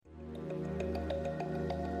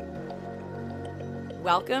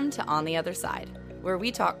Welcome to On the Other Side, where we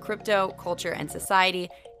talk crypto, culture, and society,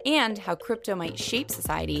 and how crypto might shape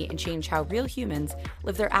society and change how real humans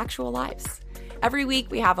live their actual lives. Every week,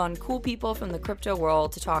 we have on cool people from the crypto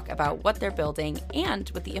world to talk about what they're building and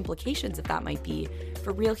what the implications of that might be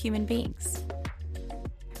for real human beings.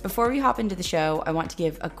 Before we hop into the show, I want to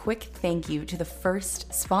give a quick thank you to the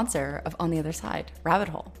first sponsor of On the Other Side, Rabbit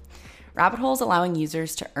Hole. Rabbit Hole is allowing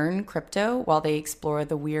users to earn crypto while they explore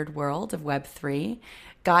the weird world of Web3,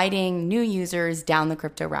 guiding new users down the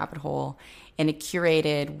crypto rabbit hole in a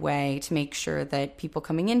curated way to make sure that people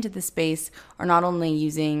coming into the space are not only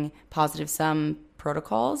using positive sum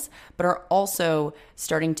protocols, but are also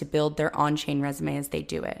starting to build their on-chain resume as they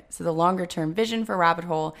do it. So the longer-term vision for Rabbit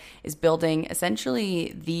Hole is building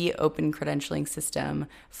essentially the open credentialing system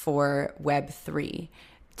for Web3.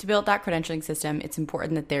 To build that credentialing system, it's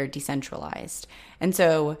important that they're decentralized. And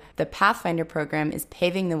so the Pathfinder program is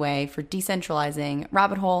paving the way for decentralizing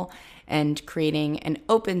Rabbit Hole and creating an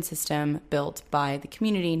open system built by the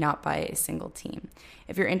community, not by a single team.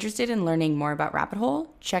 If you're interested in learning more about Rabbit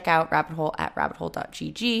Hole, check out Rabbit Hole at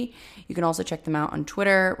rabbithole.gg. You can also check them out on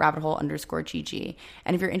Twitter, rabbithole_GG.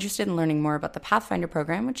 And if you're interested in learning more about the Pathfinder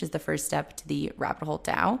program, which is the first step to the Rabbit Hole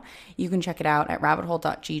DAO, you can check it out at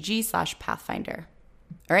rabbithole.gg/Pathfinder.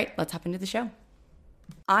 All right, let's hop into the show.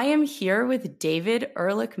 I am here with David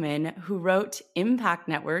Ehrlichman, who wrote Impact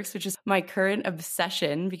Networks, which is my current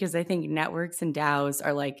obsession because I think networks and DAOs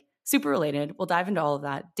are like super related. We'll dive into all of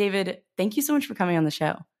that. David, thank you so much for coming on the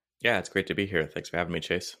show. Yeah, it's great to be here. Thanks for having me,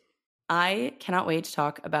 Chase. I cannot wait to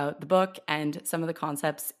talk about the book and some of the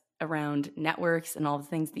concepts around networks and all the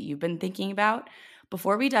things that you've been thinking about.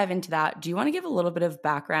 Before we dive into that, do you want to give a little bit of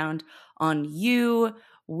background on you,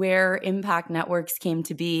 where Impact Networks came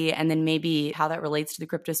to be, and then maybe how that relates to the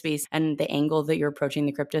crypto space and the angle that you're approaching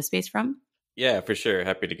the crypto space from? Yeah, for sure.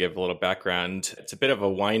 Happy to give a little background. It's a bit of a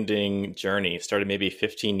winding journey. It started maybe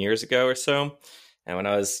 15 years ago or so. And when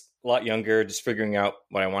I was a lot younger, just figuring out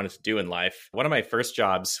what I wanted to do in life, one of my first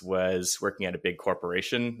jobs was working at a big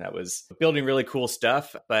corporation that was building really cool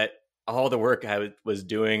stuff. But all the work I was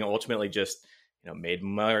doing ultimately just made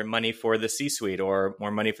more money for the C-suite or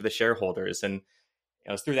more money for the shareholders. And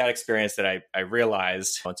it was through that experience that I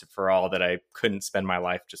realized once and for all that I couldn't spend my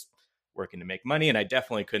life just working to make money. And I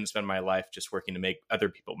definitely couldn't spend my life just working to make other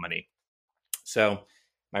people money. So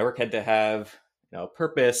my work had to have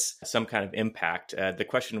purpose, some kind of impact. The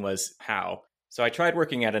question was how. So I tried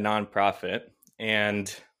working at a nonprofit,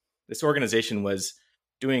 and this organization was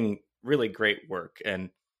doing really great work and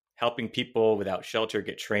helping people without shelter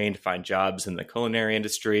get trained, find jobs in the culinary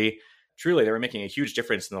industry. Truly, they were making a huge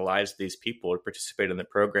difference in the lives of these people who participated in the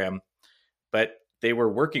program, but they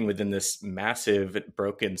were working within this massive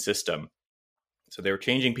broken system. So they were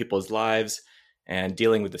changing people's lives and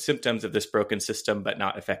dealing with the symptoms of this broken system, but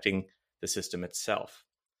not affecting the system itself.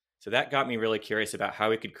 So that got me really curious about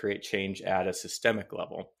how we could create change at a systemic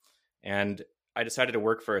level. And I decided to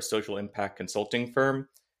work for a social impact consulting firm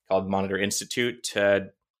called Monitor Institute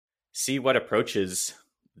to see what approaches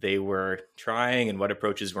they were trying and what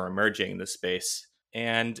approaches were emerging in this space.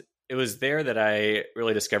 And it was there that I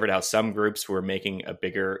really discovered how some groups were making a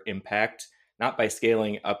bigger impact, not by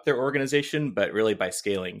scaling up their organization, but really by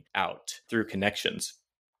scaling out through connections.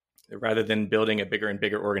 Rather than building a bigger and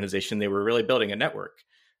bigger organization, they were really building a network,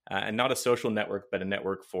 and not a social network, but a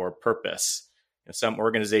network for purpose. Some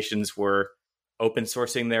organizations were open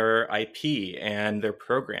sourcing their IP and their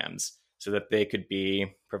programs so that they could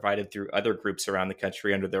be provided through other groups around the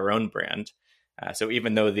country under their own brand. So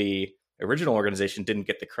even though the original organization didn't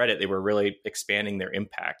get the credit, they were really expanding their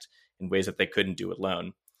impact in ways that they couldn't do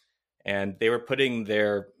alone. And they were putting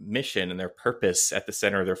their mission and their purpose at the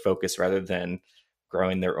center of their focus rather than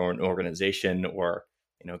growing their own organization or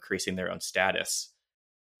increasing their own status.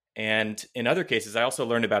 And in other cases, I also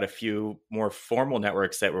learned about a few more formal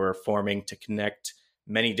networks that were forming to connect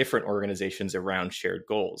many different organizations around shared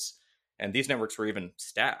goals. And these networks were even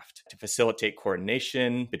staffed to facilitate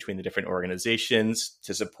coordination between the different organizations,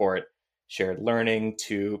 to support shared learning,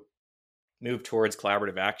 to move towards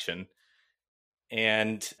collaborative action,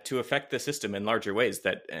 and to affect the system in larger ways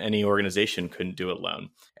that any organization couldn't do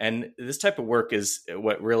alone. And this type of work is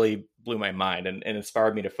what really blew my mind and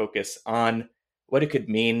inspired me to focus on what it could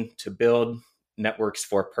mean to build networks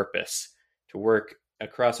for purpose, to work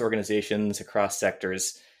across organizations, across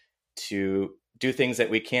sectors, to do things that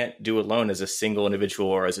we can't do alone as a single individual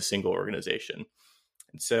or as a single organization.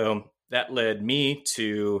 And so that led me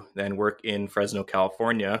to then work in Fresno,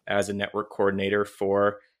 California as a network coordinator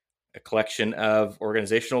for a collection of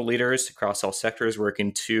organizational leaders across all sectors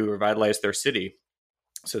working to revitalize their city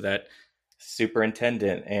so that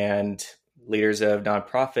superintendent and leaders of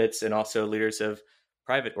nonprofits and also leaders of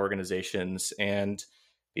private organizations and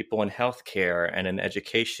people in healthcare and in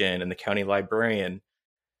education and the county librarian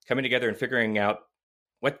coming together and figuring out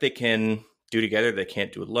what they can do together they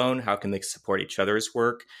can't do alone. How can they support each other's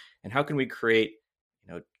work? And how can we create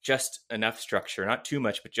just enough structure, not too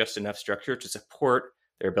much, but just enough structure to support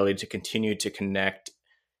their ability to continue to connect,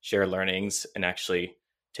 share learnings, and actually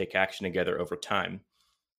take action together over time.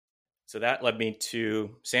 So that led me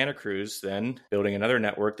to Santa Cruz, then building another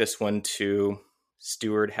network, this one to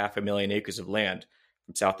steward 500,000 acres of land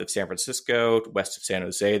from south of San Francisco, west of San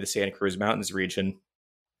Jose, the Santa Cruz Mountains region.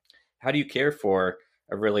 How do you care for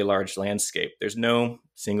a really large landscape? There's no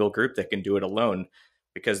single group that can do it alone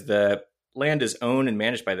because the land is owned and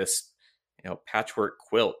managed by this patchwork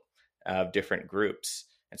quilt of different groups.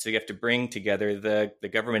 And so you have to bring together the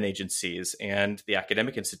government agencies and the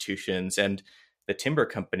academic institutions and the timber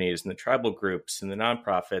companies and the tribal groups and the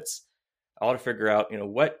nonprofits, all to figure out,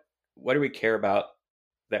 what do we care about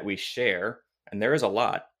that we share? And there is a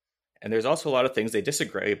lot. And there's also a lot of things they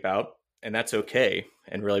disagree about, and that's okay.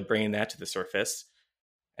 And really bringing that to the surface.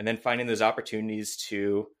 And then finding those opportunities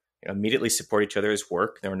to immediately support each other's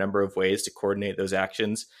work. There are a number of ways to coordinate those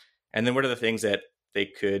actions. And then what are the things that they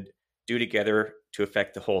could do together to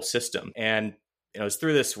affect the whole system? And it was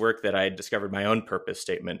through this work that I discovered my own purpose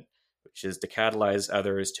statement, which is to catalyze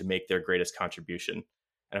others to make their greatest contribution.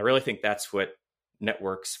 And I really think that's what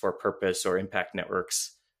networks for purpose or impact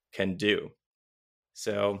networks can do.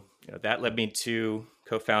 So that led me to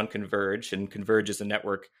co-found Converge, and Converge is a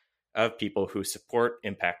network of people who support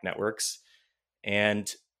impact networks. And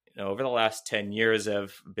over the last 10 years,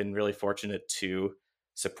 I've been really fortunate to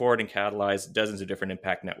support and catalyze dozens of different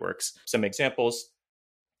impact networks. Some examples: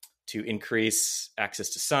 to increase access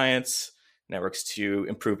to science, networks to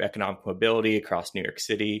improve economic mobility across New York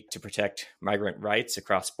City, to protect migrant rights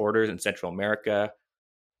across borders in Central America,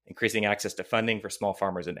 increasing access to funding for small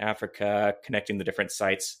farmers in Africa, connecting the different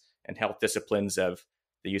sites and health disciplines of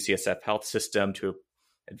the UCSF health system to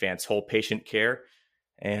advance whole patient care.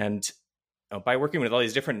 And by working with all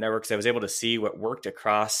these different networks, I was able to see what worked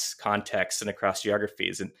across contexts and across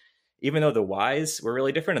geographies. And even though the whys were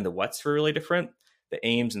really different and the whats were really different, the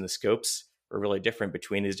aims and the scopes were really different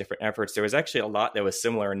between these different efforts, there was actually a lot that was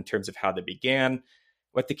similar in terms of how they began,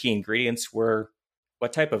 what the key ingredients were,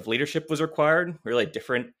 what type of leadership was required, really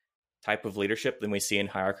different type of leadership than we see in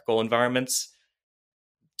hierarchical environments,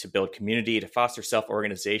 to build community, to foster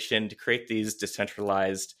self-organization, to create these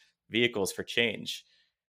decentralized vehicles for change.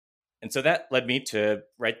 And so that led me to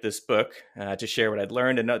write this book, to share what I'd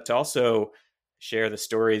learned and to also share the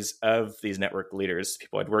stories of these network leaders,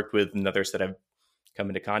 people I'd worked with and others that I've come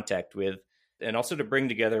into contact with, and also to bring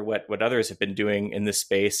together what others have been doing in this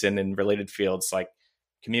space and in related fields like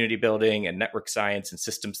community building and network science and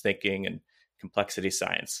systems thinking and complexity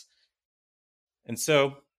science. And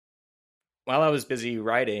so while I was busy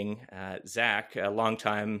writing, Zach, a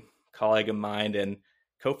longtime colleague of mine and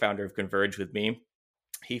co-founder of Converge with me,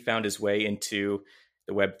 he found his way into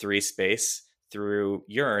the Web3 space through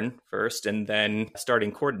Yearn first, and then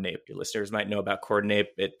starting Coordinate. Your listeners might know about Coordinate.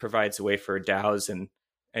 It provides a way for DAOs and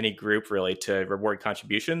any group really to reward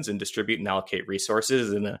contributions and distribute and allocate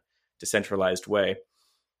resources in a decentralized way.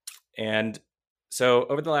 And so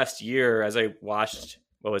over the last year, as I watched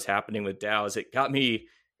what was happening with DAOs, it got me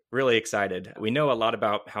really excited. We know a lot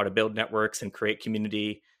about how to build networks and create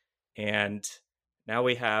community, and now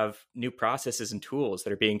we have new processes and tools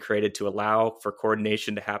that are being created to allow for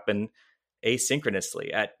coordination to happen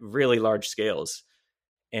asynchronously at really large scales.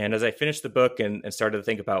 And as I finished the book and started to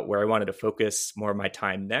think about where I wanted to focus more of my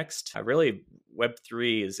time next, really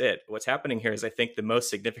Web3 is it. What's happening here is I think the most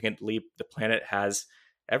significant leap the planet has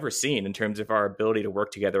ever seen in terms of our ability to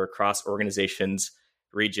work together across organizations,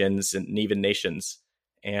 regions, and even nations.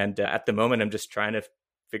 And at the moment, I'm just trying to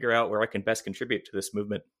figure out where I can best contribute to this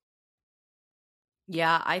movement.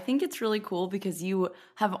 Yeah, I think it's really cool because you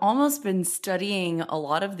have almost been studying a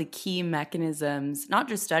lot of the key mechanisms, not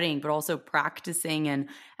just studying, but also practicing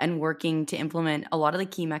and working to implement a lot of the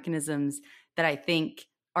key mechanisms that I think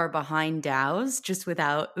are behind DAOs, just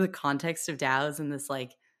without the context of DAOs and this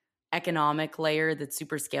like economic layer that's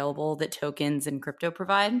super scalable that tokens and crypto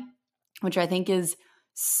provide, which I think is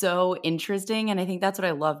so interesting. And I think that's what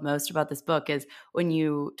I love most about this book is when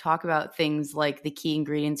you talk about things like the key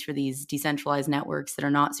ingredients for these decentralized networks that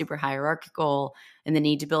are not super hierarchical and the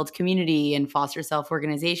need to build community and foster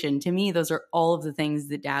self-organization. To me, those are all of the things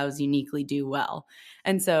that DAOs uniquely do well.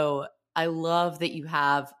 And so I love that you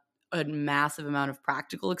have a massive amount of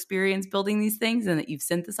practical experience building these things and that you've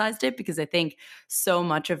synthesized it, because I think so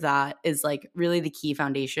much of that is like really the key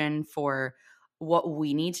foundation for what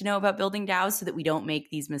we need to know about building DAOs so that we don't make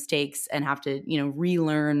these mistakes and have to,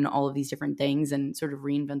 relearn all of these different things and sort of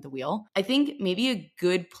reinvent the wheel. I think maybe a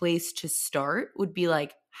good place to start would be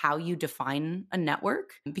like how you define a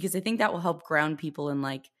network, because I think that will help ground people in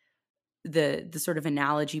like the sort of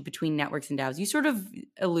analogy between networks and DAOs. You sort of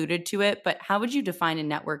alluded to it, but how would you define a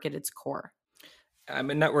network at its core? A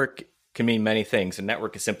network can mean many things. A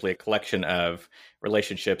network is simply a collection of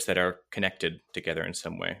relationships that are connected together in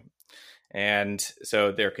some way. And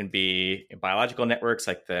so there can be biological networks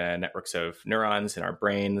like the networks of neurons in our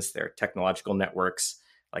brains. There are technological networks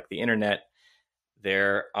like the internet.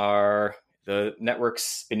 There are the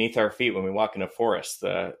networks beneath our feet when we walk in a forest,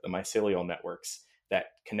 the mycelial networks that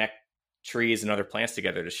connect trees and other plants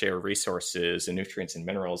together to share resources and nutrients and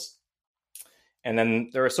minerals. And then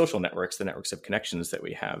there are social networks, the networks of connections that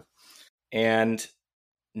we have. And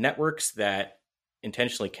networks that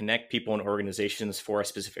intentionally connect people and organizations for a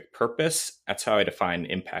specific purpose, that's how I define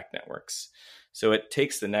impact networks. So it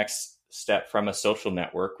takes the next step from a social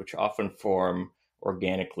network, which often form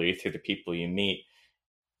organically through the people you meet.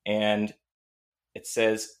 And it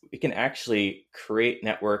says we can actually create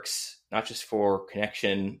networks, not just for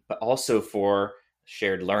connection, but also for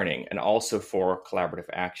shared learning and also for collaborative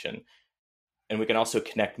action. And we can also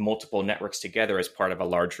connect multiple networks together as part of a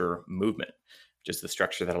larger movement, which is the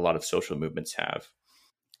structure that a lot of social movements have.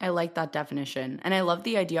 I like that definition. And I love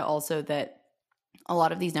the idea also that a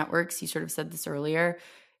lot of these networks, you sort of said this earlier,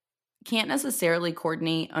 can't necessarily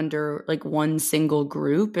coordinate under like one single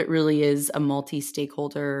group. It really is a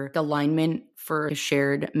multi-stakeholder alignment for a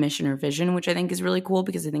shared mission or vision, which I think is really cool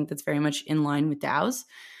because I think that's very much in line with DAOs.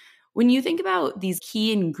 When you think about these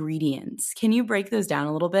key ingredients, can you break those down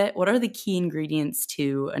a little bit? What are the key ingredients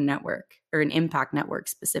to a network or an impact network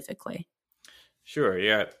specifically? Sure,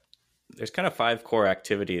 yeah. There's kind of 5 core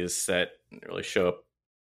activities that really show up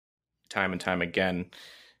time and time again.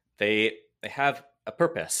 They have a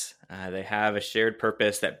purpose. They have a shared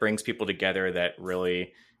purpose that brings people together, that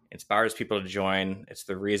really inspires people to join. It's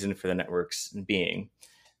the reason for the network's being.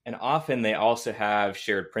 And often they also have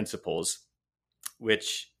shared principles,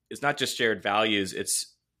 which is not just shared values,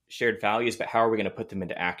 it's shared values, but how are we going to put them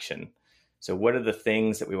into action? So what are the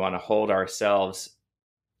things that we want to hold ourselves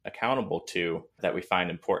accountable to that we find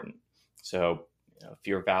important? So if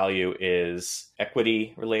your value is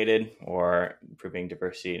equity related or improving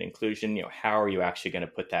diversity and inclusion, how are you actually going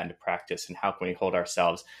to put that into practice, and how can we hold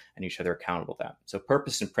ourselves and each other accountable to that? So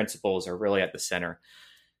purpose and principles are really at the center.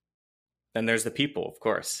 Then there's the people, of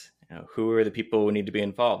course. Who are the people who need to be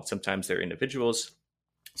involved? Sometimes they're individuals,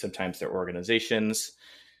 sometimes they're organizations,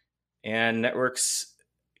 and networks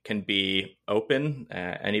can be open.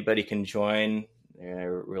 Anybody can join.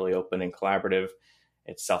 They're really open and collaborative.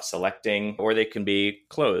 It's self-selecting, or they can be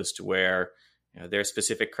closed where there's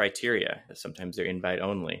specific criteria. Sometimes they're invite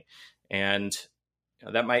only. And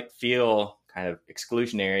that might feel kind of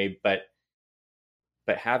exclusionary, but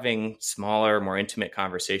having smaller, more intimate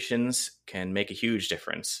conversations can make a huge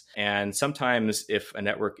difference. And sometimes if a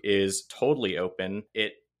network is totally open,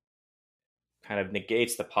 it kind of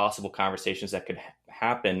negates the possible conversations that could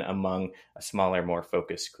happen among a smaller, more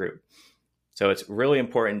focused group. So it's really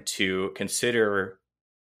important to consider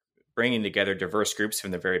bringing together diverse groups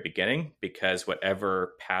from the very beginning, because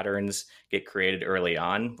whatever patterns get created early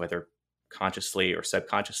on, whether consciously or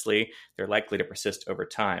subconsciously, they're likely to persist over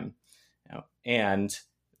time. And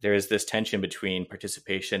there's this tension between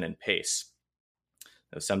participation and pace.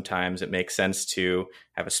 So sometimes it makes sense to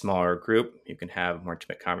have a smaller group. You can have more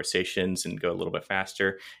intimate conversations and go a little bit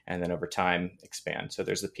faster, and then over time expand. So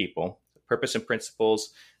there's the people, the purpose and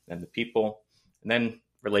principles, then the people, and then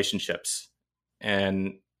relationships,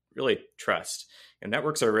 and really trust. And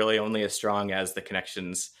networks are really only as strong as the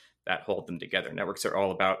connections that hold them together. Networks are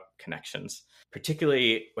all about connections,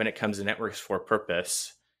 particularly when it comes to networks for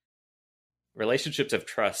purpose. Relationships of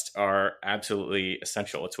trust are absolutely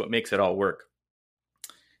essential. It's what makes it all work.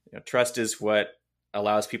 Trust is what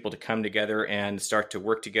allows people to come together and start to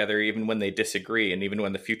work together even when they disagree and even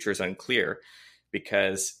when the future is unclear,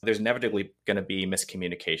 because there's inevitably going to be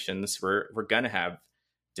miscommunications. We're going to have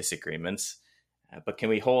disagreements, but can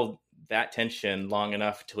we hold that tension long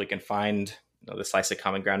enough until we can find the slice of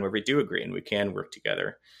common ground where we do agree and we can work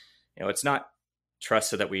together? It's not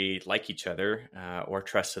trust so that we like each other or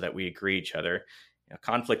trust so that we agree each other.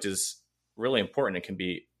 Conflict is really important. It can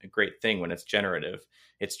be a great thing when it's generative.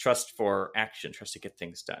 It's trust for action, trust to get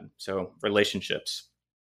things done. So relationships.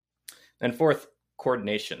 And fourth,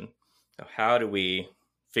 coordination. So how do we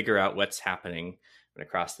figure out what's happening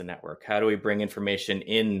across the network? How do we bring information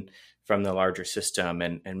in from the larger system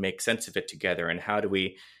and make sense of it together? And how do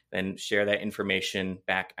we then share that information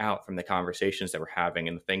back out from the conversations that we're having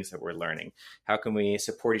and the things that we're learning? How can we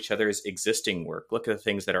support each other's existing work? Look at the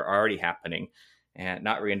things that are already happening and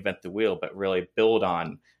not reinvent the wheel, but really build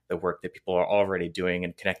on the work that people are already doing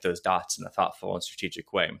and connect those dots in a thoughtful and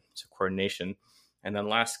strategic way. So coordination. And then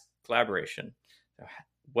last, collaboration.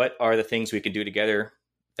 What are the things we can do together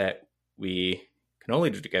that we can only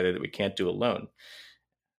do together that we can't do alone?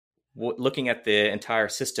 Looking at the entire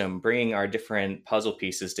system, bringing our different puzzle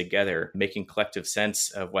pieces together, making collective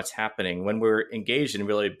sense of what's happening. When we're engaged in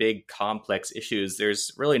really big, complex issues,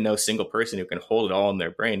 there's really no single person who can hold it all in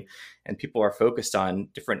their brain. And people are focused on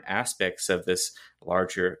different aspects of this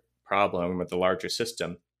larger problem or the larger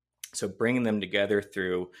system. So bringing them together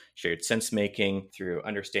through shared sense making, through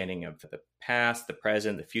understanding of the past, the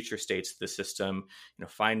present, the future states of the system,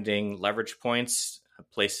 finding leverage points,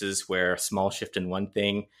 places where a small shift in one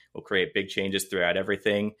thing will create big changes throughout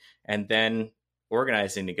everything, and then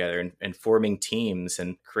organizing together and forming teams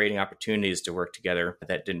and creating opportunities to work together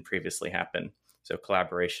that didn't previously happen. So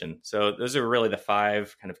collaboration. So those are really the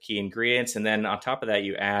 5 kind of key ingredients. And then on top of that,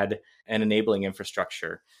 you add an enabling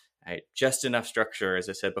infrastructure. Right? Just enough structure, as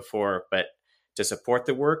I said before, but to support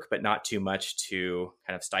the work, but not too much to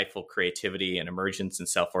kind of stifle creativity and emergence and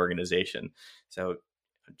self-organization. So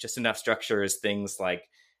just enough structure is things like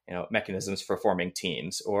mechanisms for forming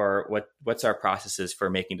teams, or what's our processes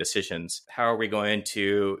for making decisions? How are we going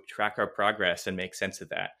to track our progress and make sense of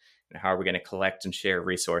that? And how are we going to collect and share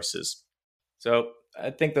resources? So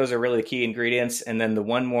I think those are really the key ingredients. And then the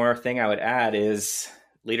one more thing I would add is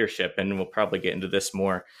leadership, and we'll probably get into this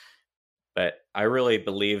more. But I really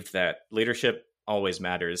believe that leadership always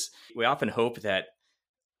matters. We often hope that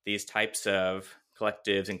these types of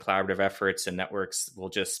collectives and collaborative efforts and networks will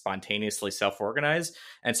just spontaneously self-organize.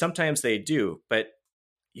 And sometimes they do, but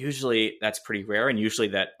usually that's pretty rare. And usually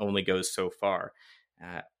that only goes so far.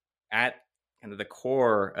 At kind of the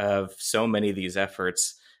core of so many of these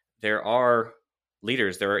efforts, there are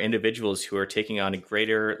leaders, there are individuals who are taking on a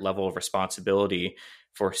greater level of responsibility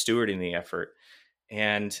for stewarding the effort.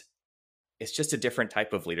 And it's just a different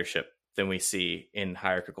type of leadership than we see in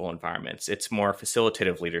hierarchical environments. It's more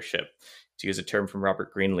facilitative leadership. To use a term from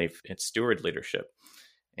Robert Greenleaf, it's steward leadership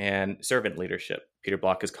and servant leadership. Peter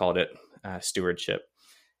Block has called it stewardship.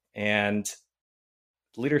 And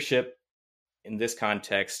leadership in this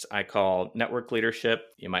context, I call network leadership.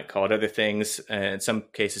 You might call it other things. In some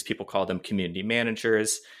cases, people call them community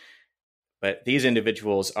managers. But these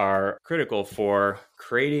individuals are critical for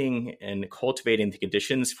creating and cultivating the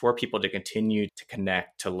conditions for people to continue to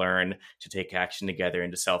connect, to learn, to take action together,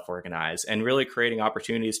 and to self-organize, and really creating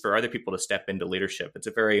opportunities for other people to step into leadership. It's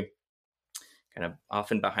a very kind of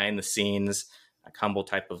often behind the scenes, humble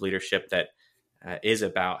type of leadership that is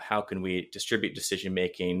about how can we distribute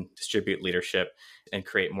decision-making, distribute leadership, and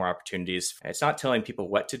create more opportunities. It's not telling people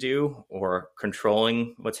what to do or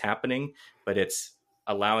controlling what's happening, but it's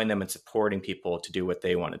allowing them and supporting people to do what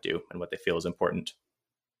they want to do and what they feel is important.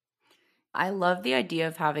 I love the idea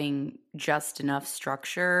of having just enough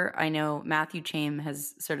structure. I know Matthew Chaim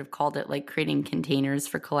has sort of called it like creating containers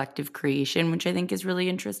for collective creation, which I think is really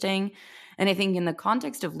interesting. And I think in the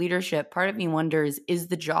context of leadership, part of me wonders, is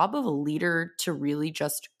the job of a leader to really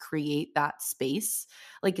just create that space?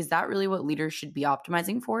 Like, is that really what leaders should be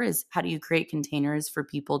optimizing for? Is how do you create containers for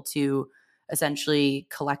people to essentially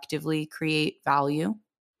collectively create value?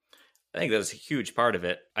 I think that's a huge part of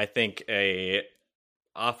it. I think a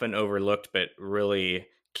often overlooked but really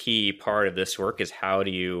key part of this work is how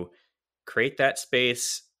do you create that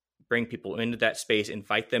space, bring people into that space,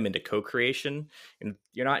 invite them into co-creation. And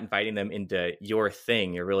you're not inviting them into your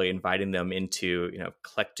thing. You're really inviting them into,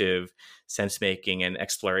 collective sense making and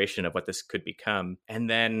exploration of what this could become. And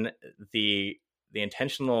then the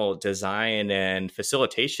intentional design and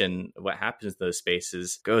facilitation of what happens in those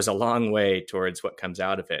spaces goes a long way towards what comes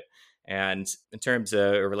out of it. And in terms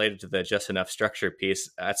of related to the just enough structure piece,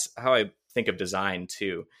 that's how I think of design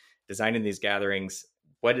too. Designing these gatherings,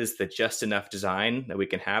 what is the just enough design that we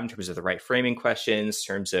can have in terms of the right framing questions,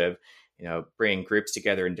 in terms of bringing groups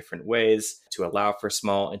together in different ways to allow for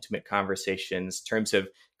small, intimate conversations, in terms of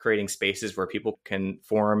creating spaces where people can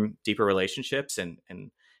form deeper relationships and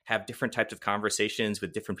have different types of conversations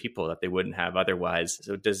with different people that they wouldn't have otherwise.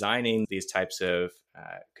 So designing these types of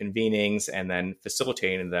convenings and then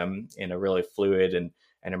facilitating them in a really fluid and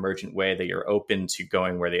emergent way that you're open to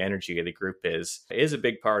going where the energy of the group is a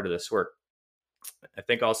big part of this work. I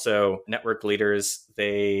think also network leaders,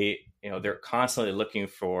 they're constantly looking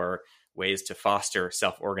for ways to foster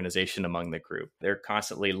self-organization among the group. They're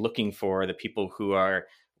constantly looking for the people who are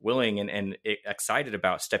willing and excited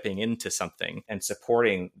about stepping into something and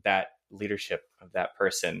supporting that leadership of that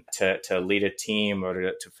person to lead a team or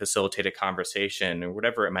to facilitate a conversation or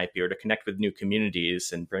whatever it might be, or to connect with new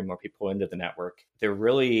communities and bring more people into the network. They're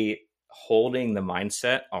really holding the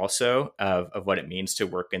mindset also of what it means to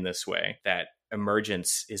work in this way, that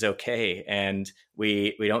emergence is okay. And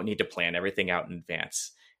we don't need to plan everything out in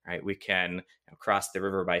advance, right? We can cross the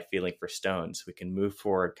river by feeling for stones. We can move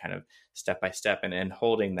forward kind of step by step, and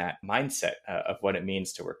holding that mindset of what it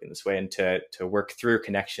means to work in this way and to work through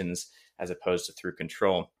connections as opposed to through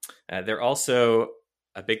control. They're also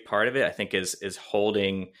a big part of it, I think, is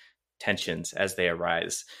holding tensions as they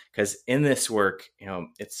arise, because in this work,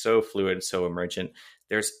 it's so fluid and so emergent.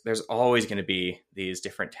 There's always going to be these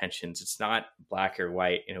different tensions. It's not black or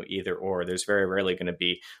white, either or. There's very rarely going to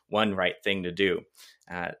be one right thing to do.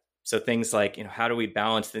 So things like, how do we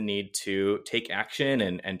balance the need to take action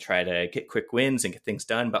and try to get quick wins and get things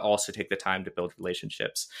done, but also take the time to build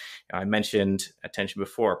relationships? I mentioned attention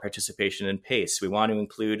before, participation and pace. We want to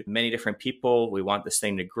include many different people. We want this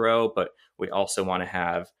thing to grow, but we also want to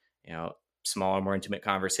have, smaller, more intimate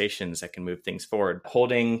conversations that can move things forward.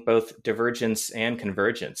 Holding both divergence and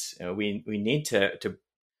convergence. We need to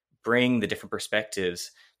bring the different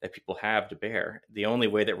perspectives that people have to bear. The only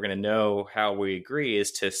way that we're going to know how we agree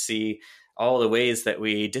is to see all the ways that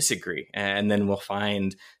we disagree. And then we'll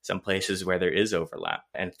find some places where there is overlap.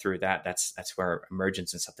 And through that, that's where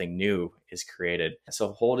emergence and something new is created.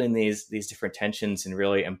 So holding these different tensions and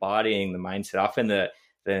really embodying the mindset, often the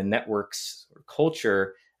network's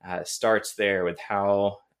culture starts there with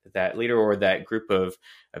how that leader or that group of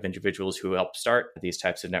individuals who help start these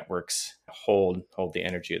types of networks hold the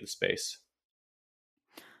energy of the space.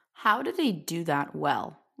 How do they do that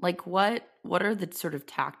well? Like what are the sort of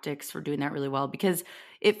tactics for doing that really well? Because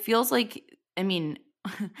it feels like,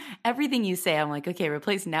 everything you say, I'm like, okay,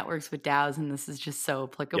 replace networks with DAOs. And this is just so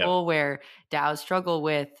applicable, where DAOs struggle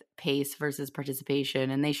with pace versus participation,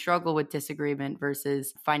 and they struggle with disagreement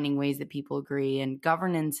versus finding ways that people agree. And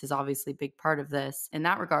governance is obviously a big part of this in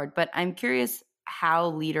that regard. But I'm curious how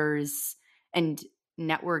leaders and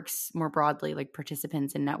networks more broadly, like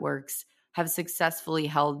participants in networks, have successfully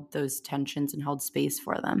held those tensions and held space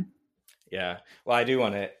for them. Yeah. Well, I do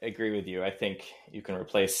want to agree with you. I think you can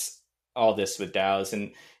replace all this with DAOs.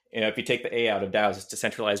 And if you take the A out of DAOs, it's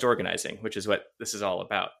decentralized organizing, which is what this is all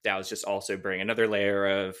about. DAOs just also bring another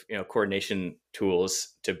layer of coordination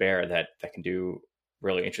tools to bear that can do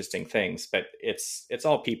really interesting things. But it's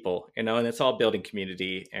all people, and it's all building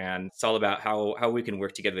community, and it's all about how we can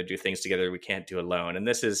work together to do things together we can't do alone. And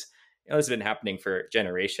this is this has been happening for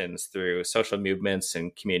generations through social movements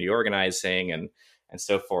and community organizing and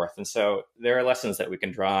so forth. And so there are lessons that we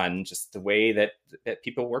can draw on just the way that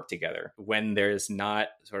people work together when there's not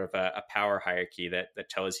sort of a power hierarchy that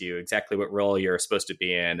tells you exactly what role you're supposed to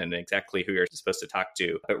be in and exactly who you're supposed to talk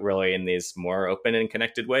to, but really in these more open and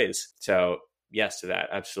connected ways. So yes to that,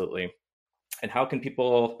 absolutely. And how can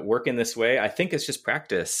people work in this way? I think it's just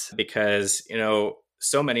practice, because,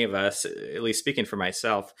 so many of us, at least speaking for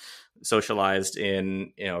myself, socialized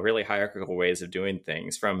in really hierarchical ways of doing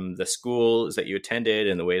things, from the schools that you attended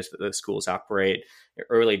and the ways that the schools operate, your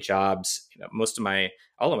early jobs.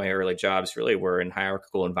 All of my early jobs really were in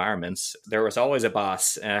hierarchical environments. There was always a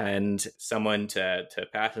boss and someone to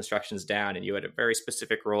pass instructions down, and you had a very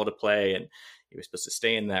specific role to play, and you were supposed to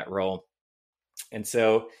stay in that role. And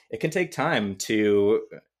so it can take time to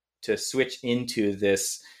switch into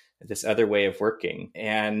this other way of working.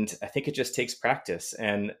 And I think it just takes practice.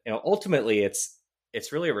 And ultimately it's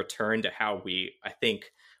really a return to how we, I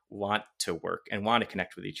think, want to work and want to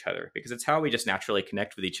connect with each other, because it's how we just naturally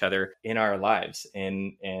connect with each other in our lives,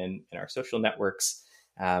 in our social networks,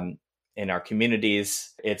 in our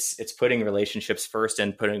communities. It's putting relationships first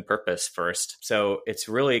and putting purpose first. So it's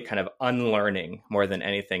really kind of unlearning more than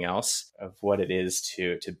anything else of what it is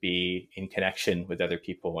to be in connection with other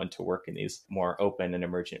people and to work in these more open and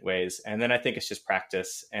emergent ways. And then I think it's just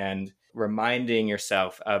practice and reminding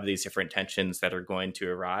yourself of these different tensions that are going to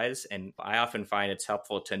arise. And I often find it's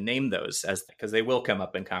helpful to name those because they will come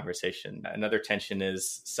up in conversation. Another tension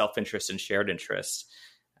is self-interest and shared interest.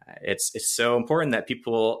 It's so important that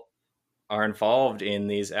people are involved in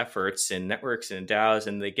these efforts in networks and DAOs,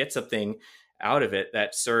 and they get something out of it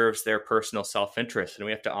that serves their personal self-interest. And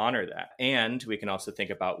we have to honor that. And we can also think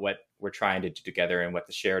about what we're trying to do together and what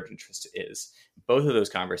the shared interest is. Both of those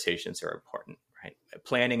conversations are important, right?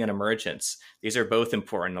 Planning and emergence, these are both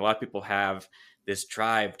important. A lot of people have this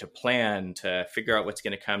drive to plan, to figure out what's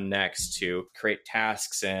going to come next, to create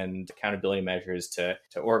tasks and accountability measures, to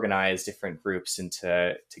organize different groups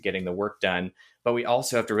into getting the work done. But we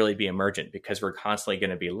also have to really be emergent, because we're constantly going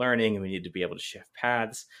to be learning, and we need to be able to shift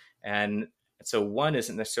paths. And So one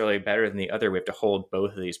isn't necessarily better than the other. We have to hold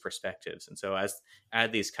both of these perspectives. And so as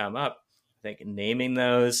these come up, I think naming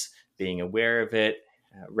those, being aware of it,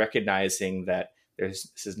 recognizing that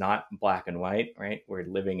this is not black and white, right? We're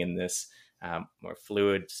living in this more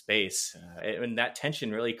fluid space. And that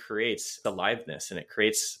tension really creates aliveness, and it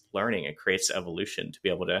creates learning, it creates evolution to be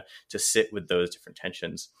able to sit with those different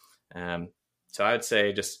tensions. So I would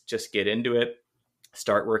say just get into it,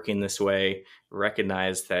 start working this way,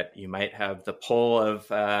 recognize that you might have the pull of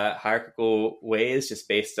hierarchical ways just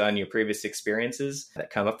based on your previous experiences that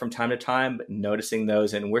come up from time to time, but noticing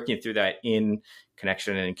those and working through that in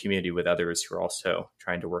connection and in community with others who are also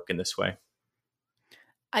trying to work in this way.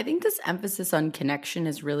 I think this emphasis on connection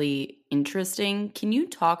is really interesting. Can you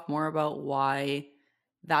talk more about why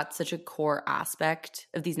that's such a core aspect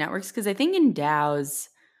of these networks? Because I think in DAOs,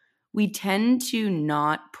 we tend to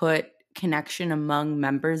not put connection among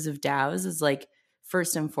members of DAOs as like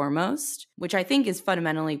first and foremost, which I think is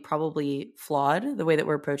fundamentally probably flawed the way that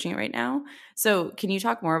we're approaching it right now. So can you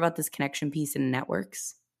talk more about this connection piece in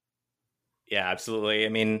networks? Yeah, absolutely. I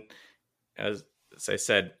mean, as I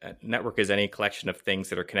said, a network is any collection of things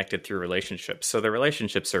that are connected through relationships. So the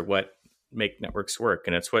relationships are what make networks work,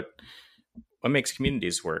 and it's what makes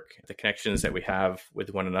communities work. The connections that we have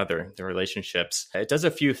with one another, the relationships. It does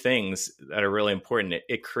a few things that are really important.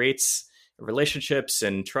 It creates relationships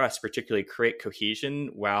and trust, particularly create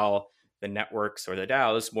cohesion, while the networks or the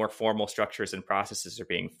DAOs, more formal structures and processes are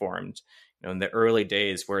being formed. In the early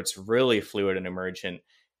days where it's really fluid and emergent,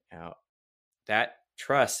 that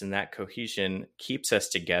trust and that cohesion keeps us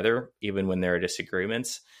together even when there are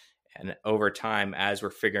disagreements. And over time, as we're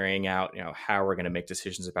figuring out, how we're going to make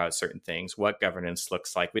decisions about certain things, what governance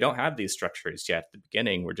looks like, we don't have these structures yet at the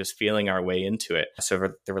beginning. We're just feeling our way into it.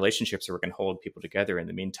 So the relationships are going to hold people together in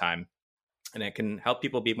the meantime. And it can help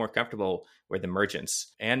people be more comfortable with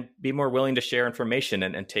emergence and be more willing to share information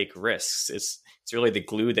and take risks. It's really the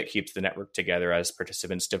glue that keeps the network together as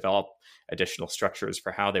participants develop additional structures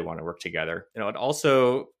for how they want to work together. It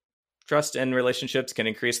also, trust and relationships can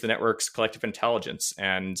increase the network's collective intelligence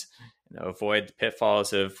and avoid the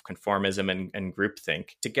pitfalls of conformism and groupthink.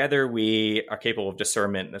 Together, we are capable of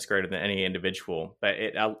discernment that's greater than any individual, but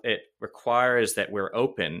it requires that we're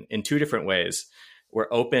open in two different ways.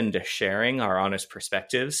 We're open to sharing our honest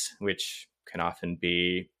perspectives, which can often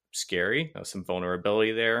be scary, some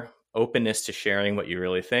vulnerability there. Openness to sharing what you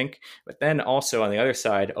really think, but then also on the other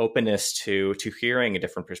side, openness to hearing a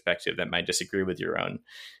different perspective that might disagree with your own.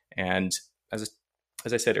 And as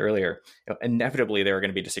I said earlier, inevitably there are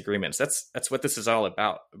going to be disagreements. That's what this is all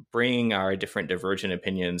about: bringing our different divergent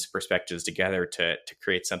opinions, perspectives together to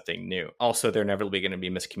create something new. Also, there are inevitably going to be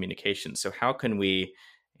miscommunications. So how can we,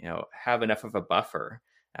 have enough of a buffer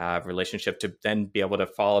relationship to then be able to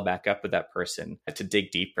follow back up with that person, to dig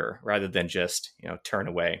deeper rather than just turn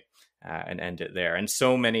away and end it there. And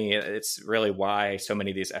it's really why so many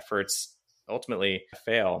of these efforts ultimately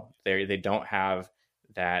fail. They don't have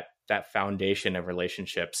that foundation of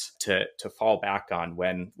relationships to fall back on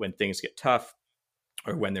when things get tough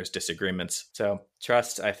or when there's disagreements. So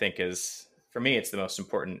trust, I think, is, for me, it's the most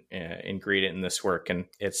important ingredient in this work. And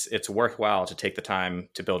it's worthwhile to take the time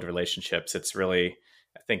to build relationships. It's really,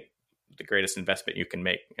 I think, the greatest investment you can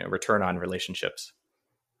make, return on relationships.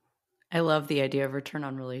 I love the idea of return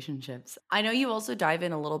on relationships. I know you also dive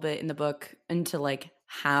in a little bit in the book into like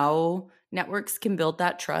how networks can build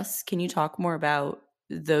that trust. Can you talk more about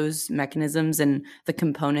those mechanisms and the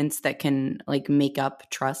components that can like make up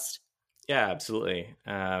trust? Yeah, absolutely.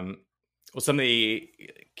 Well, some of the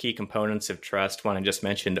key components of trust, one I just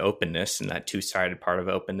mentioned, openness, and that two-sided part of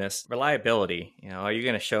openness. Reliability. Are you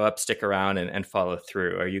going to show up, stick around, and follow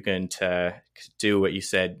through? Are you going to do what you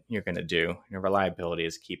said you're going to do? Reliability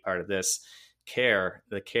is a key part of this. Care,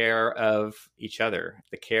 the care of each other,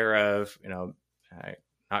 the care of,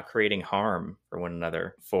 not creating harm for one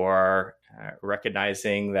another, for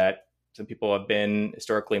recognizing that some people have been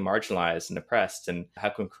historically marginalized and oppressed, and how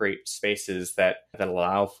can we create spaces that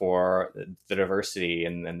allow for the diversity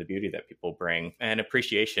and the beauty that people bring, and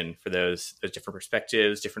appreciation for those different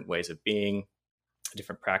perspectives, different ways of being,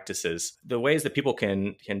 different practices. The ways that people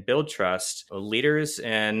can build trust, leaders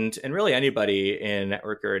and really anybody in a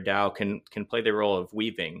network or a DAO can play the role of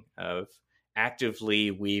weaving, of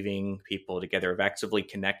actively weaving people together, of actively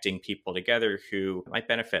connecting people together who might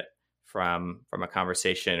benefit from a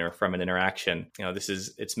conversation or from an interaction.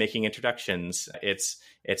 It's making introductions.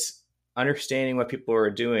 It's understanding what people are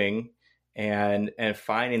doing and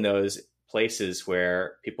finding those places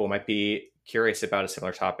where people might be curious about a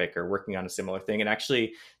similar topic or working on a similar thing, and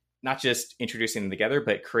actually not just introducing them together,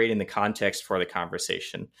 but creating the context for the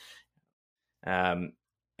conversation. And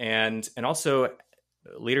And also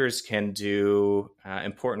leaders can do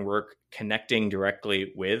important work connecting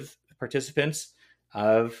directly with participants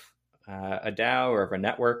of a DAO or of a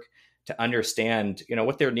network to understand,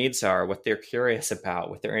 what their needs are, what they're curious about,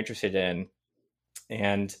 what they're interested in,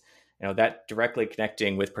 and that directly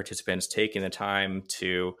connecting with participants, taking the time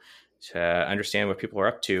to understand what people are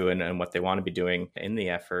up to and what they want to be doing in the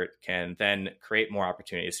effort, can then create more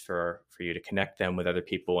opportunities for you to connect them with other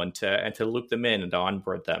people and to loop them in and to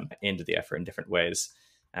onboard them into the effort in different ways.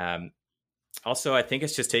 Also, I think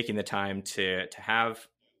it's just taking the time to have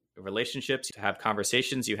relationships, to have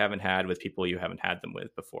conversations you haven't had with people you haven't had them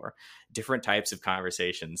with before. Different types of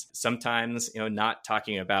conversations. Sometimes, not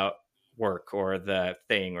talking about work or the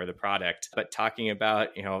thing or the product, but talking about,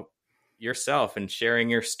 yourself and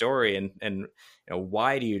sharing your story and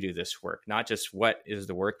why do you do this work? Not just what is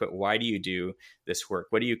the work, but why do you do this work?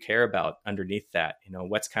 What do you care about underneath that?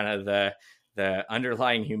 What's kind of the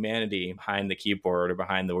underlying humanity behind the keyboard or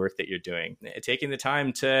behind the work that you're doing, taking the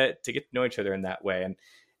time to get to know each other in that way.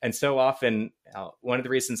 And so often, one of the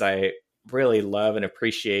reasons I really love and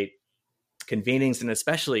appreciate convenings, and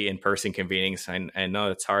especially in-person convenings, I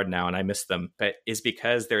know it's hard now and I miss them, but is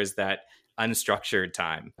because there's that unstructured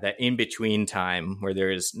time, that in-between time where there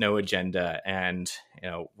is no agenda and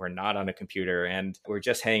we're not on a computer and we're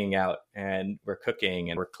just hanging out and we're cooking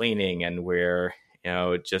and we're cleaning and we're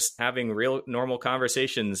just having real normal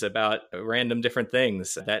conversations about random different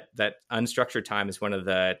things. That unstructured time is one of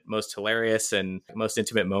the most hilarious and most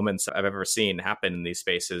intimate moments I've ever seen happen in these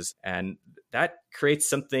spaces. And that creates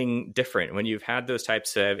something different. When you've had those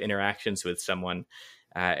types of interactions with someone,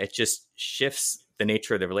 it just shifts the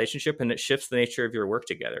nature of the relationship and it shifts the nature of your work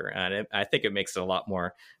together. And I think it makes it a lot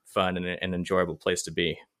more fun and an enjoyable place to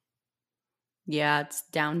be. Yeah, it's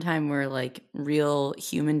downtime where like real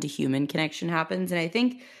human to human connection happens. And I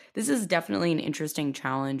think this is definitely an interesting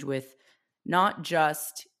challenge with not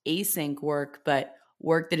just async work, but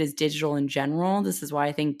work that is digital in general. This is why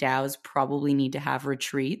I think DAOs probably need to have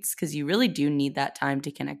retreats, because you really do need that time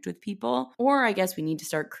to connect with people. Or I guess we need to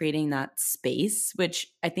start creating that space, which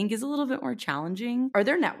I think is a little bit more challenging. Are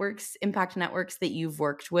there networks, impact networks that you've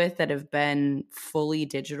worked with that have been fully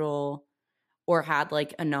digital or had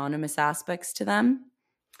like anonymous aspects to them?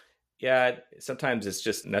 Yeah, sometimes it's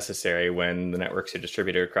just necessary when the networks are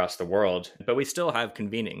distributed across the world, but we still have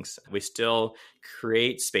convenings. We still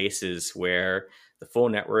create spaces where the full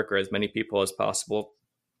network or as many people as possible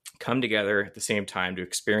come together at the same time to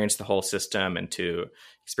experience the whole system and to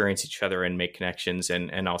experience each other and make connections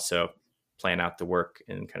and also plan out the work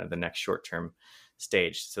in kind of the next short-term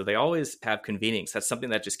stage. So they always have convenings. That's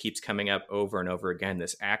something that just keeps coming up over and over again.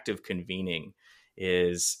 This active convening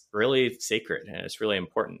is really sacred and it's really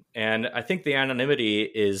important. And I think the anonymity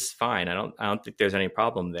is fine. I don't think there's any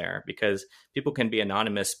problem there because people can be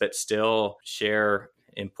anonymous but still share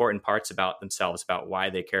important parts about themselves, about why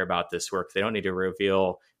they care about this work. They don't need to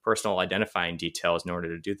reveal personal identifying details in order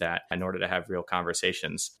to do that, in order to have real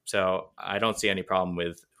conversations. So I don't see any problem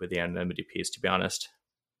with the anonymity piece, to be honest.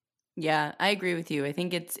 Yeah, I agree with you. I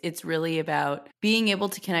think it's really about being able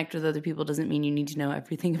to connect with other people doesn't mean you need to know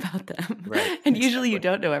everything about them. Right. And usually you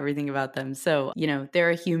don't know everything about them. So, they're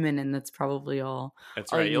a human and that's probably all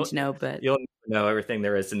Right. you need to know. But you'll know everything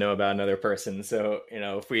there is to know about another person. So,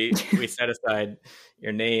 if we set aside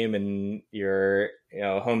your name and your,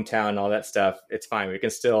 hometown and all that stuff, it's fine. We can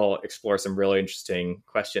still explore some really interesting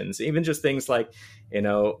questions. Even just things like,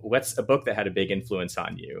 what's a book that had a big influence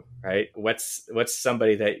on you, right? What's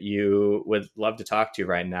somebody that you would love to talk to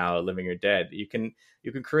right now, living or dead? You can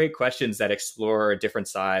create questions that explore different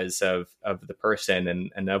sides of the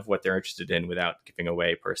person and of what they're interested in without giving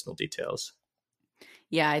away personal details.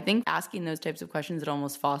 yeah, I think asking those types of questions that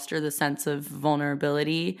almost foster the sense of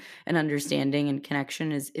vulnerability and understanding and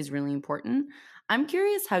connection is really important. I'm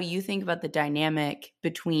curious how you think about the dynamic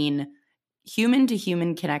between human to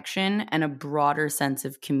human connection and a broader sense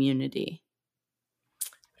of community.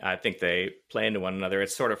 I think they play into one another.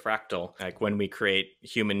 It's sort of fractal. Like when we create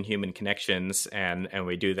human connections and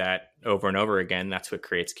we do that over and over again, that's what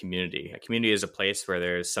creates community. A community is a place where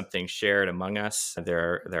there's something shared among us.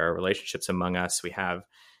 There are relationships among us. We have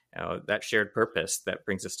that shared purpose that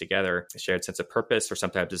brings us together, a shared sense of purpose, or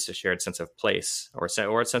sometimes it's a shared sense of place or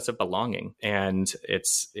a sense of belonging. And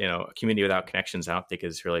it's, a community without connections, I don't think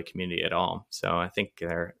is really a community at all. So I think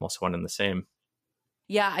they're almost one and the same.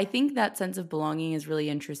 Yeah, I think that sense of belonging is really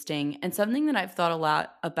interesting. And something that I've thought a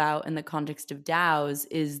lot about in the context of DAOs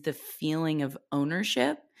is the feeling of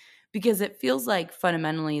ownership, because it feels like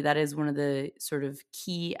fundamentally that is one of the sort of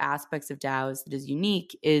key aspects of DAOs that is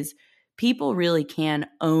unique is people really can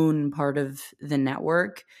own part of the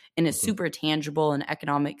network in a Mhm. super tangible and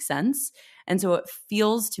economic sense. And so it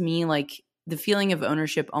feels to me like the feeling of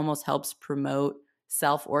ownership almost helps promote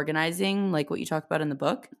self-organizing, like what you talk about in the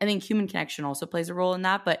book. I think human connection also plays a role in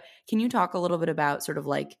that. But can you talk a little bit about sort of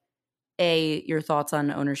like A, your thoughts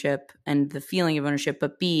on ownership and the feeling of ownership,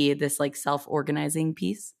 but B, this like self-organizing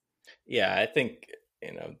piece? Yeah, I think,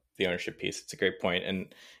 the ownership piece, it's a great point.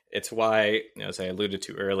 And it's why, as I alluded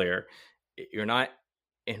to earlier, you're not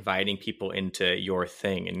inviting people into your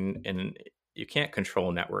thing, and you can't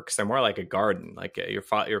control networks. They're more like a garden. Like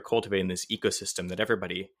you're cultivating this ecosystem that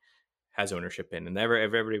everybody has ownership in, and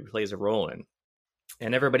everybody plays a role in,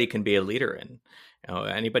 and everybody can be a leader in.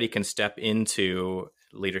 Anybody can step into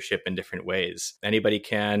leadership in different ways. Anybody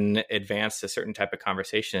can advance a certain type of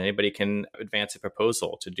conversation. Anybody can advance a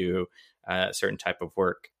proposal to do a certain type of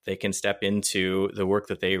work. They can step into the work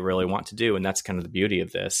that they really want to do, and that's kind of the beauty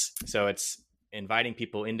of this. So it's inviting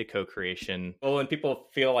people into co-creation. Well, when people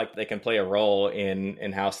feel like they can play a role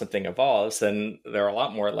in how something evolves, then they're a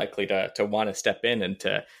lot more likely to want to step in and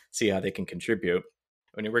to see how they can contribute.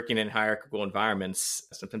 When you're working in hierarchical environments,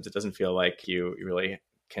 sometimes it doesn't feel like you really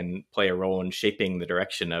can play a role in shaping the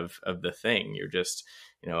direction of the thing. You're just,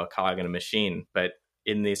 a cog in a machine. But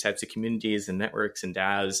in these types of communities and networks and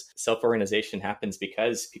DAOs, self-organization happens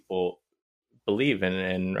because people believe,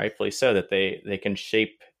 and rightfully so, that they can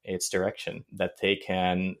shape its direction, that they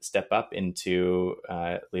can step up into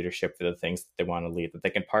leadership for the things that they want to lead, that they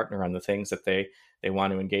can partner on the things that they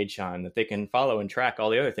want to engage on, that they can follow and track all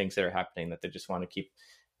the other things that are happening that they just want to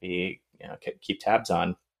keep tabs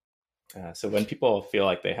on. So when people feel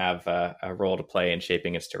like they have a role to play in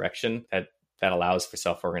shaping its direction, that allows for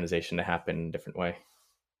self-organization to happen in a different way.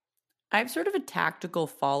 I have sort of a tactical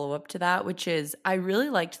follow up to that, which is I really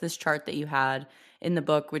liked this chart that you had in the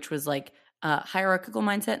book, which was like hierarchical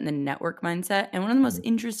mindset and the network mindset. And one of the most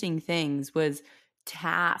interesting things was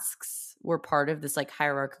tasks were part of this like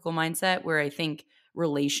hierarchical mindset, where I think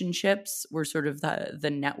relationships were sort of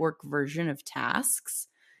the network version of tasks.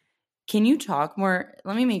 Can you talk more?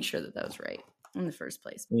 Let me make sure that that was right in the first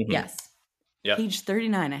place. Mm-hmm. Yes. Yeah. Page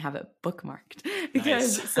 39, I have it bookmarked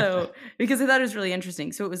because Nice. because I thought it was really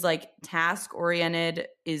interesting. So it was like task oriented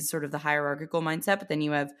is sort of the hierarchical mindset, but then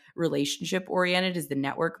you have relationship oriented is the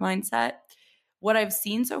network mindset. What I've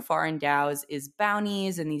seen so far in DAOs is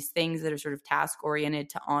bounties and these things that are sort of task oriented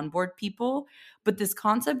to onboard people. But this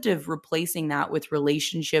concept of replacing that with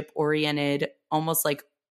relationship oriented, almost like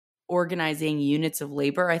organizing units of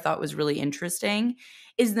labor, I thought was really interesting.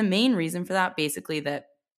 Is the main reason for that basically that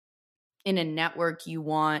in a network, you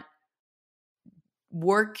want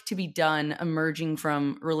work to be done emerging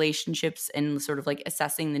from relationships and sort of like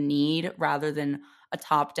assessing the need rather than a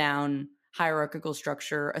top down hierarchical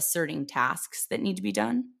structure asserting tasks that need to be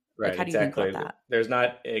done? Like, Right, how do you think about exactly. that? There's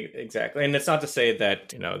not exactly, and it's not to say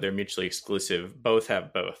that they're mutually exclusive. Both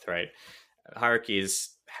have both, right?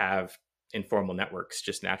 Hierarchies have informal networks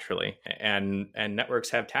just naturally, and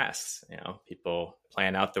networks have tasks. People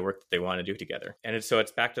plan out the work that they want to do together, and so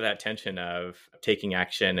it's back to that tension of taking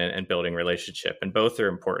action and building relationship, and both are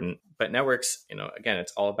important. But networks, again,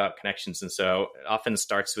 it's all about connections, and so it often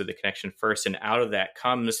starts with the connection first, and out of that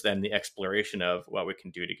comes then the exploration of what we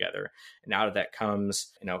can do together, and out of that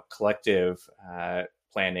comes collective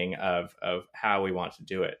planning of how we want to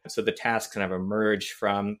do it. So the tasks kind of emerge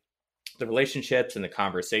from the relationships and the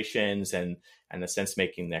conversations and the sense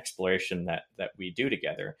making, the exploration that we do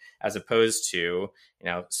together, as opposed to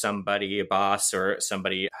somebody, a boss or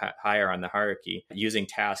somebody higher on the hierarchy, using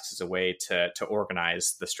tasks as a way to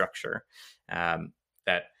organize the structure.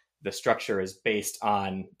 That the structure is based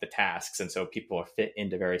on the tasks, and so people are fit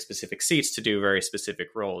into very specific seats to do very specific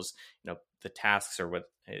roles. The tasks are what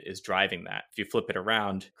is driving that. If you flip it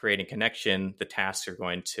around, creating connection, the tasks are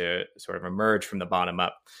going to sort of emerge from the bottom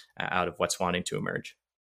up, out of what's wanting to emerge.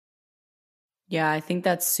 Yeah, I think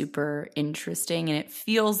that's super interesting. And it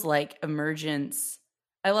feels like emergence.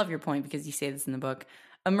 I love your point because you say this in the book.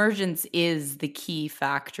 Emergence is the key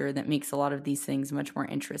factor that makes a lot of these things much more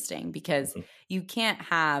interesting because Mm-hmm. you can't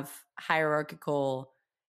have hierarchical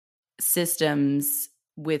systems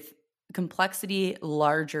with complexity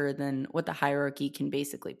larger than what the hierarchy can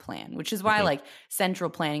basically plan, which is why Mm-hmm. like central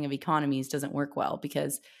planning of economies doesn't work well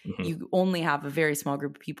because Mm-hmm. you only have a very small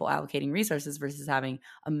group of people allocating resources versus having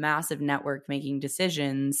a massive network making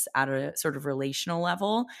decisions at a sort of relational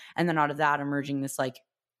level. And then out of that emerging this like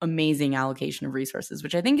amazing allocation of resources,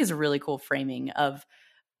 which I think is a really cool framing of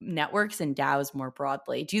networks and DAOs more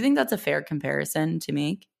broadly. Do you think that's a fair comparison to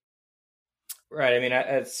make? Right. I mean,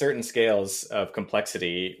 at certain scales of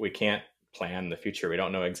complexity, we can't plan the future. We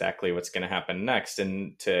don't know exactly what's going to happen next.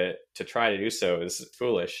 And to try to do so is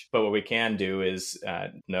foolish. But what we can do is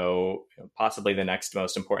know possibly the next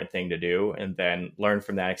most important thing to do, and then learn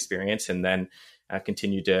from that experience, and then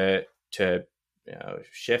continue to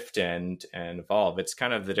shift and evolve. It's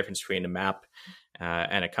kind of the difference between a map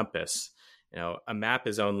and a compass. A map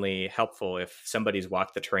is only helpful if somebody's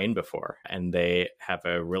walked the terrain before and they have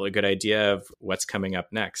a really good idea of what's coming up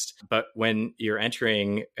next. But when you're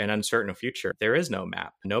entering an uncertain future, there is no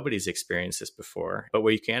map. Nobody's experienced this before. But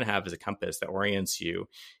what you can have is a compass that orients you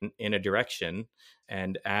in a direction.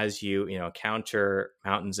 And as you encounter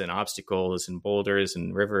mountains and obstacles and boulders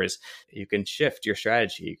and rivers, you can shift your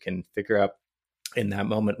strategy. You can figure out in that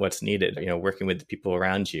moment what's needed, working with the people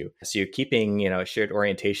around you. So you're keeping, a shared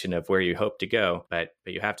orientation of where you hope to go, but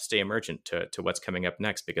you have to stay emergent to what's coming up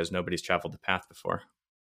next, because nobody's traveled the path before.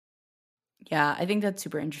 Yeah, I think that's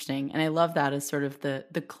super interesting. And I love that as sort of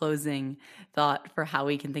the closing thought for how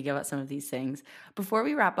we can think about some of these things. Before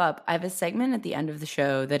we wrap up, I have a segment at the end of the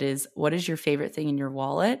show that is, what is your favorite thing in your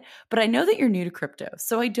wallet? But I know that you're new to crypto,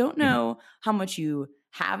 so I don't know how much you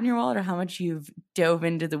have in your wallet or how much you've dove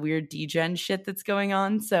into the weird degen shit that's going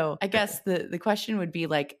on. So I guess the question would be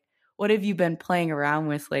like, what have you been playing around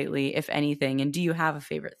with lately, if anything? And do you have a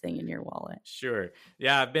favorite thing in your wallet? Sure.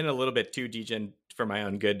 Yeah, I've been a little bit too degen for my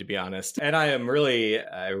own good, to be honest. And I really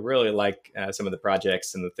like some of the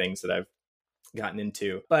projects and the things that I've gotten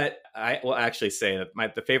into. But I will actually say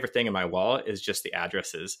that the favorite thing in my wallet is just the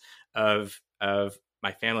addresses of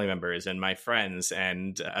my family members and my friends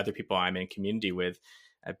and other people I'm in community with,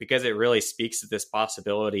 because it really speaks to this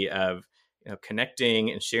possibility of connecting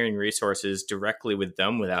and sharing resources directly with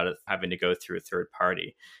them without having to go through a third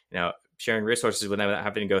party. Sharing resources with them without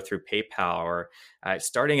having to go through PayPal, or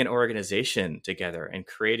starting an organization together and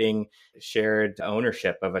creating shared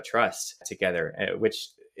ownership of a trust together, which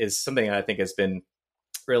is something I think has been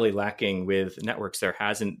really lacking with networks.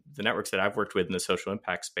 The networks that I've worked with in the social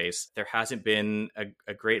impact space, there hasn't been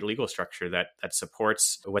a great legal structure that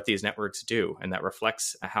supports what these networks do and that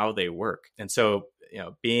reflects how they work. And so,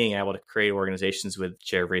 being able to create organizations with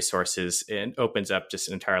shared resources, it opens up just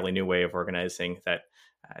an entirely new way of organizing that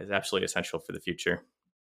is absolutely essential for the future.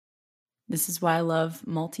 This is why I love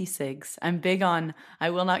multi-sigs. I'm big on,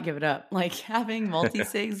 I will not give it up, like having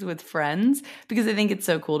multi-sigs with friends, because I think it's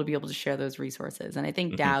so cool to be able to share those resources. And I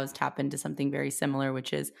think DAOs tap into something very similar,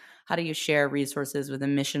 which is how do you share resources with a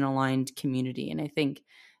mission-aligned community? And I think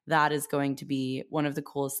that is going to be one of the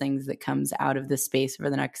coolest things that comes out of this space over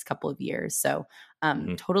the next couple of years. So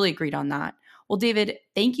totally agreed on that. Well, David,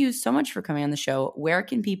 thank you so much for coming on the show. Where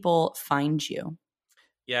can people find you?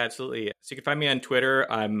 Yeah, absolutely. So you can find me on Twitter.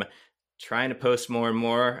 I'm trying to post more and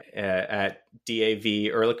more at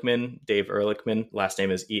DAV Ehrlichman, Dave Ehrlichman. Last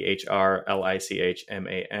name is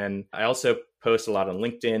Ehrlichman. I also post a lot on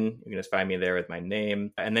LinkedIn. You can just find me there with my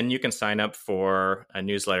name. And then you can sign up for a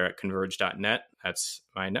newsletter at converge.net. That's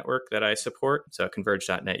my network that I support. So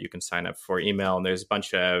converge.net, you can sign up for email. And there's a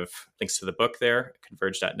bunch of links to the book there,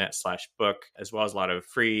 converge.net/book, as well as a lot of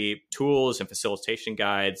free tools and facilitation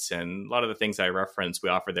guides. And a lot of the things I reference, we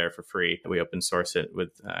offer there for free. We open source it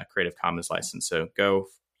with Creative Commons license. So go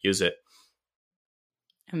use it.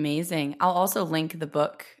 Amazing. I'll also link the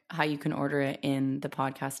book, how you can order it, in the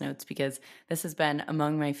podcast notes, because this has been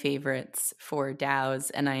among my favorites for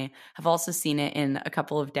DAOs. And I have also seen it in a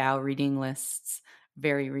couple of DAO reading lists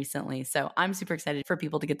very recently. So I'm super excited for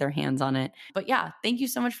people to get their hands on it. But yeah, thank you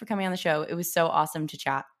so much for coming on the show. It was so awesome to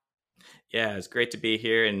chat. Yeah, it's great to be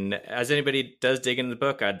here. And as anybody does dig into the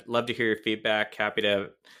book, I'd love to hear your feedback. Happy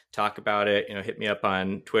to talk about it. Hit me up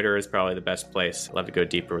on Twitter is probably the best place. I'd love to go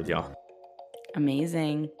deeper with y'all.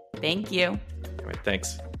 Amazing. Thank you. All right,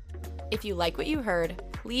 thanks. If you like what you heard,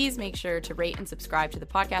 please make sure to rate and subscribe to the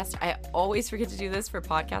podcast. I always forget to do this for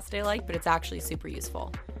podcasts I like, but it's actually super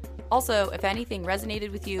useful. Also, if anything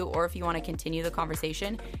resonated with you, or if you want to continue the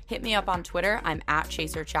conversation, hit me up on Twitter. I'm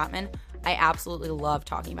 @ChaserChapman. I absolutely love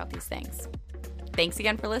talking about these things. Thanks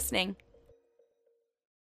again for listening.